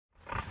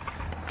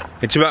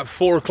It's about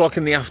 4 o'clock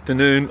in the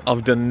afternoon.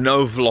 I've done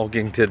no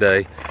vlogging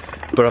today,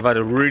 but I've had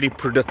a really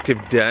productive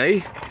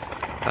day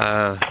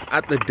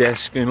at the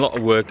desk, doing a lot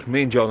of work.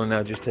 Me and John are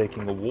now just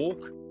taking a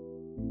walk.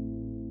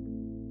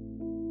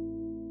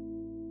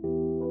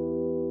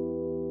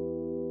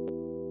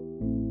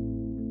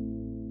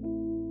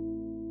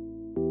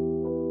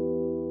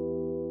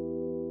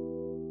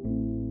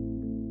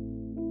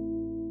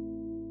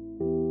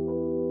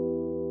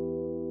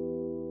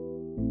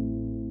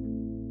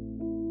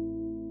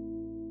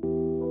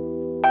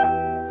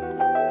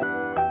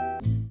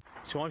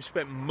 So I've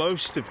spent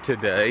most of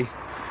today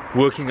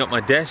working at my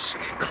desk,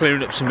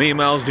 clearing up some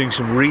emails, doing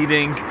some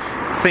reading,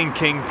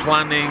 thinking,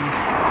 planning.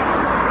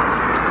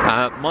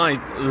 My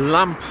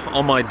lamp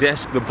on my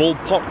desk, the bulb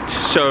popped,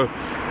 so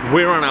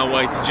we're on our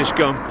way to just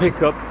go and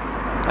pick up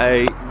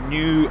a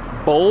new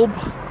bulb.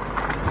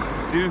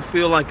 Do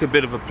feel like a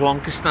bit of a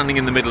plonker standing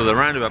in the middle of the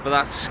roundabout, but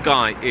that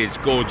sky is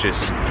gorgeous.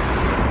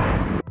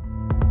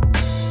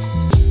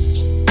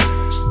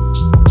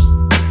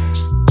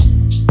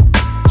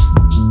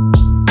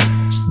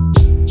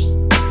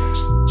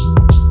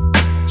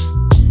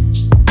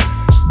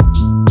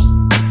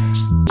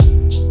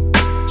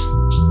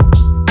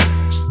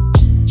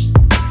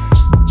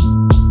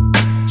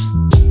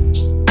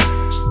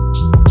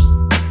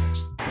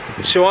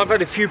 So I've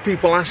had a few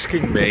people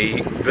asking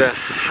me the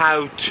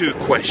how-to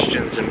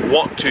questions and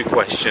what-to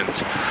questions.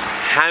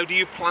 How do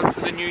you plan for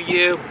the new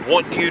year?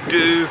 What do you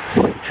do?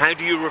 How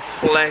do you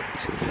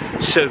reflect?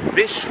 So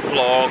this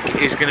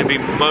vlog is going to be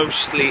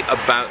mostly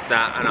about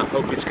that, and I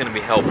hope it's going to be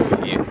helpful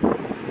for you.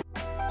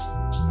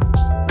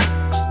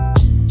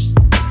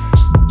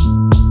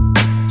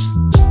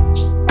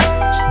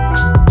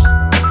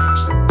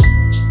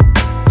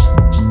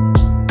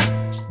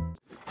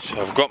 So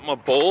I've got my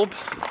bulb.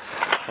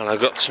 And I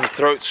got some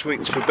throat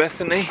sweets for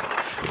Bethany.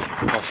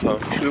 Off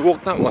home. Should we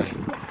walk that way?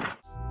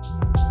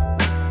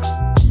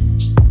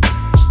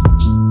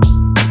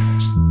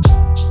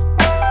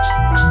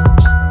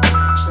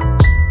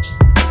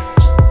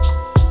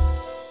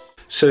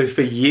 So if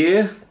a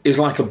year is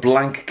like a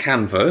blank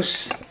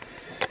canvas,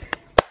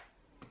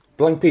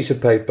 blank piece of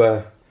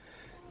paper,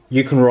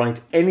 you can write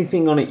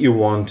anything on it you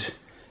want.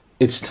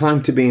 It's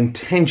time to be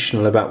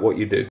intentional about what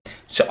you do.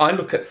 So I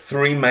look at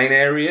 3 main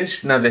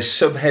areas. Now there's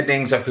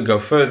subheadings, I could go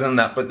further than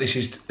that, but this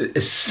is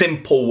a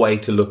simple way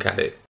to look at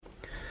it.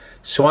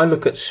 So I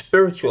look at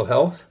spiritual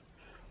health,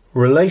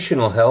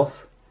 relational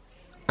health,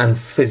 and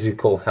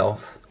physical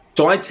health.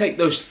 So I take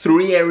those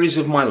 3 areas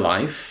of my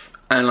life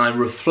and I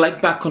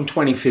reflect back on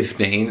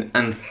 2015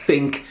 and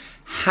think,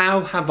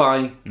 how have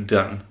I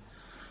done?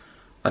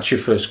 That's your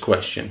first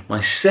question.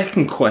 My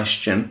second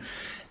question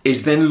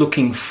is then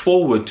looking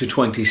forward to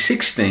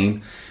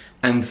 2016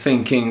 and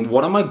thinking,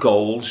 what are my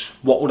goals?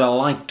 What would I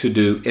like to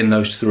do in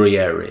those 3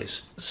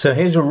 areas? So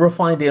here's a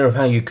rough idea of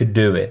how you could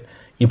do it.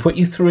 You put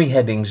your 3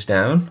 headings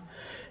down,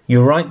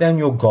 you write down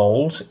your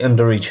goals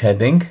under each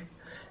heading,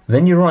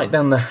 then you write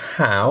down the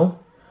how.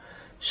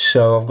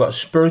 So I've got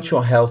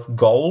spiritual health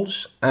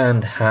goals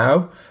and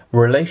how,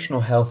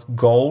 relational health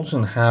goals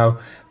and how,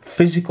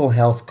 physical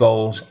health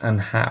goals and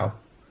how.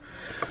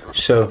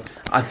 So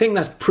I think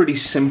that's pretty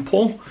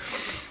simple.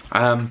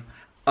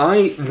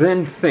 I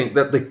then think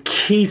that the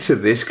key to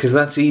this, because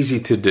that's easy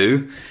to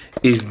do,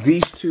 is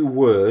these 2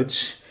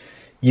 words.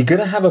 You're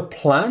going to have a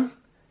plan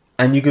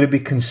and you're going to be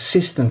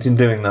consistent in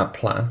doing that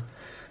plan.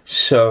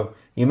 So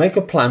you make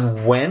a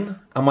plan. When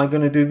am I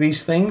going to do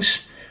these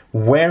things?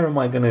 Where am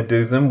I going to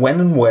do them? When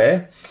and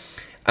where?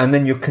 And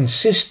then you're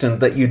consistent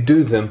that you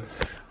do them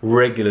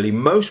regularly.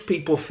 Most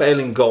people fail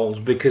in goals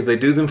because they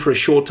do them for a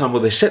short time,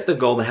 where they set the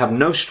goal, they have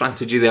no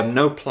strategy, they have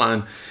no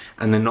plan,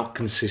 and they're not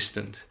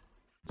consistent.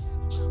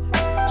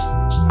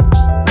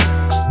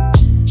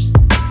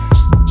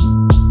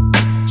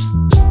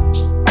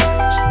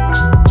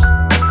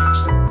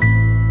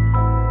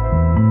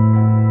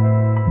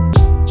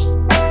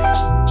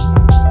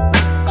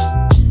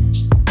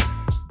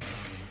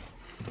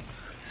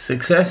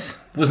 Success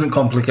wasn't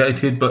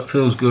complicated, but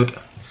feels good.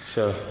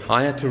 So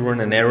I had to run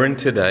an errand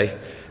today,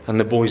 and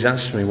the boys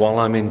asked me while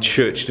I'm in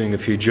church doing a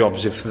few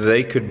jobs if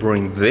they could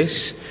bring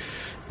this.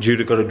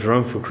 Judah got a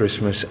drone for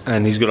Christmas,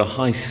 and he's got a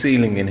high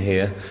ceiling in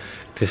here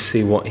to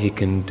see what he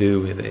can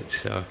do with it.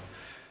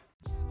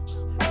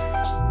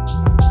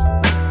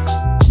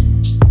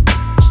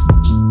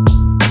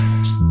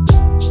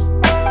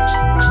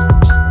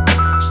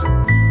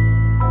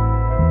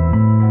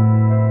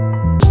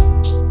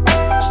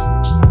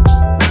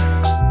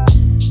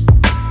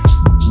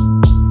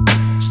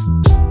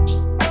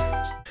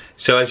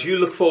 So as you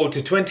look forward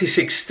to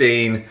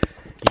 2016,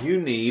 you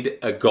need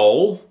a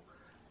goal,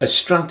 a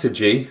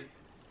strategy,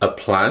 a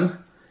plan,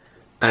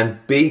 and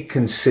be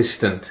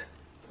consistent.